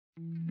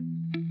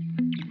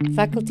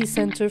Faculty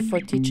Center for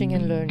Teaching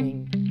and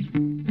Learning.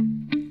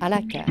 À la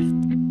carte.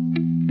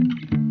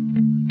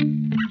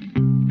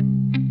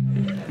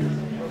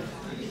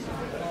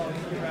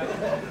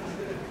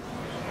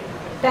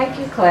 Thank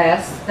you,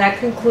 class. That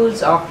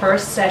concludes our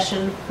first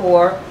session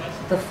for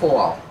the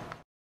fall.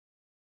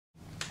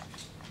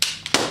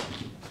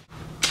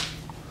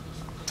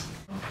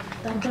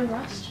 Dr.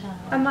 Rothschild.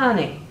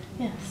 Amani,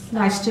 Yes.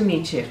 nice to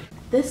meet you.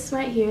 This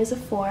right here is a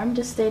form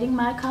just stating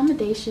my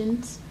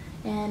accommodations,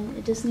 and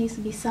it just needs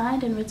to be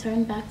signed and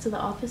returned back to the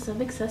Office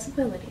of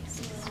Accessibility.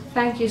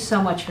 Thank you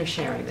so much for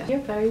sharing that. You're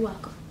very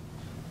welcome.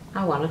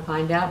 I want to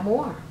find out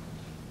more.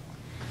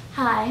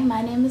 Hi,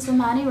 my name is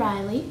Amani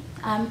Riley.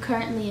 I'm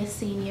currently a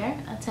senior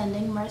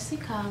attending Mercy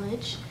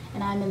College,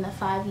 and I'm in the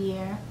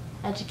 5-year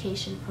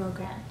education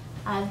program.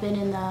 I've been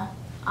in the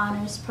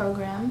honors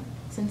program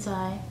since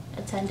I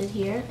attended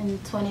here in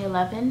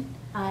 2011.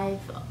 I've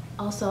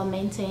also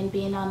maintained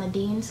being on the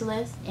dean's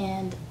list,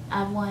 and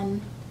I've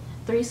won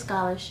 3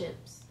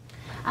 scholarships.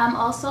 I'm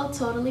also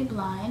totally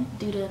blind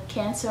due to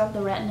cancer of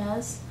the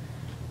retinas.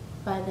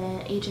 By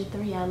the age of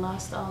 3, I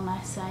lost all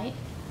my sight.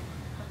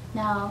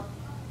 Now,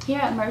 here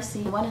at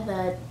Mercy, one of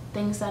the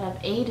things that have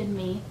aided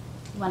me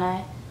when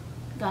I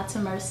got to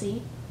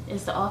Mercy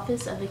is the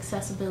Office of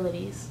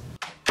Accessibilities.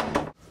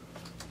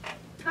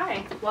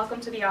 Hi, welcome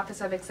to the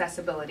Office of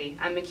Accessibility.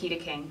 I'm Makita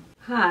King.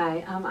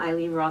 Hi, I'm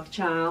Eileen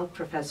Rothschild,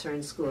 professor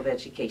in School of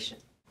Education.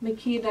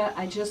 Makita,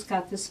 I just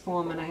got this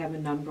form and I have a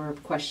number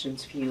of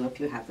questions for you if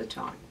you have the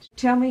time.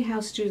 Tell me how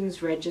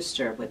students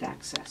register with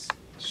Access.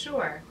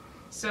 Sure.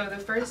 So the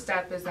first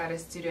step is that a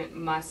student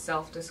must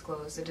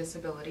self-disclose a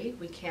disability.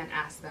 We can't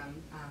ask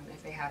them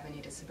if they have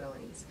any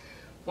disabilities.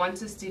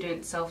 Once a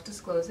student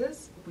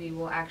self-discloses, we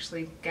will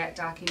actually get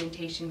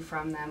documentation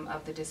from them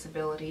of the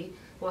disability.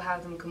 We'll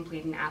have them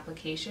complete an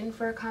application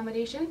for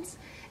accommodations,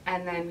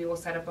 and then we will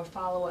set up a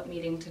follow-up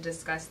meeting to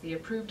discuss the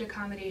approved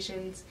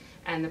accommodations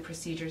and the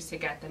procedures to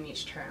get them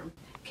each term.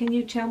 Can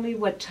you tell me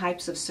what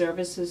types of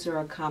services or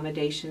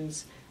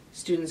accommodations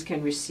students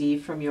can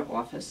receive from your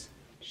office?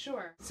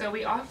 Sure. So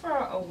we offer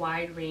a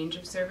wide range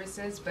of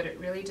services, but it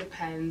really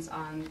depends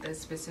on the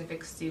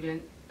specific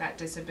student, that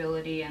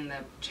disability, and the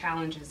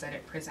challenges that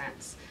it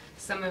presents.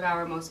 Some of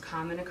our most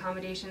common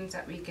accommodations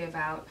that we give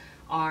out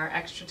are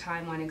extra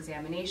time on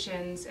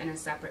examinations in a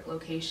separate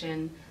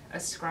location, a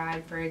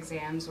scribe for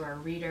exams or a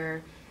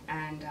reader,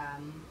 and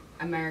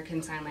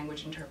American Sign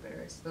Language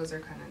interpreters. Those are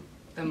kind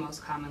of the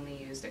most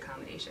commonly used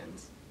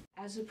accommodations.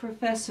 As a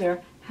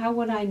professor, how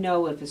would I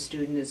know if a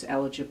student is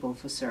eligible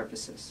for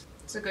services?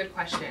 It's a good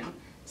question.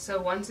 So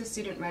once a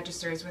student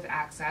registers with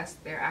Access,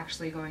 they're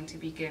actually going to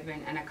be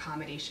given an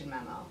accommodation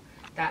memo.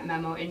 That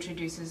memo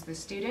introduces the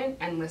student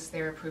and lists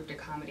their approved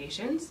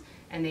accommodations,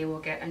 and they will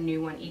get a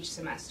new one each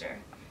semester.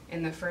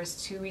 In the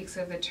first 2 weeks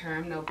of the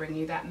term, they'll bring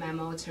you that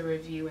memo to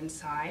review and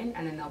sign,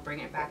 and then they'll bring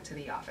it back to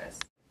the office.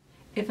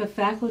 If a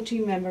faculty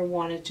member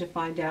wanted to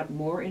find out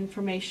more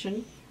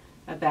information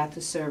about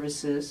the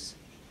services,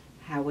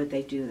 how would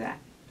they do that?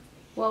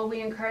 Well,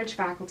 we encourage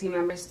faculty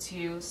members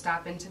to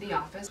stop into the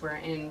office. We're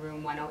in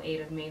room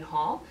 108 of Main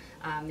Hall.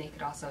 They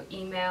could also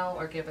email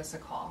or give us a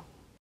call.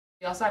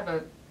 We also have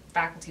a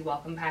faculty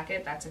welcome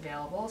packet that's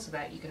available so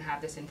that you can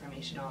have this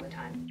information all the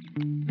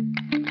time.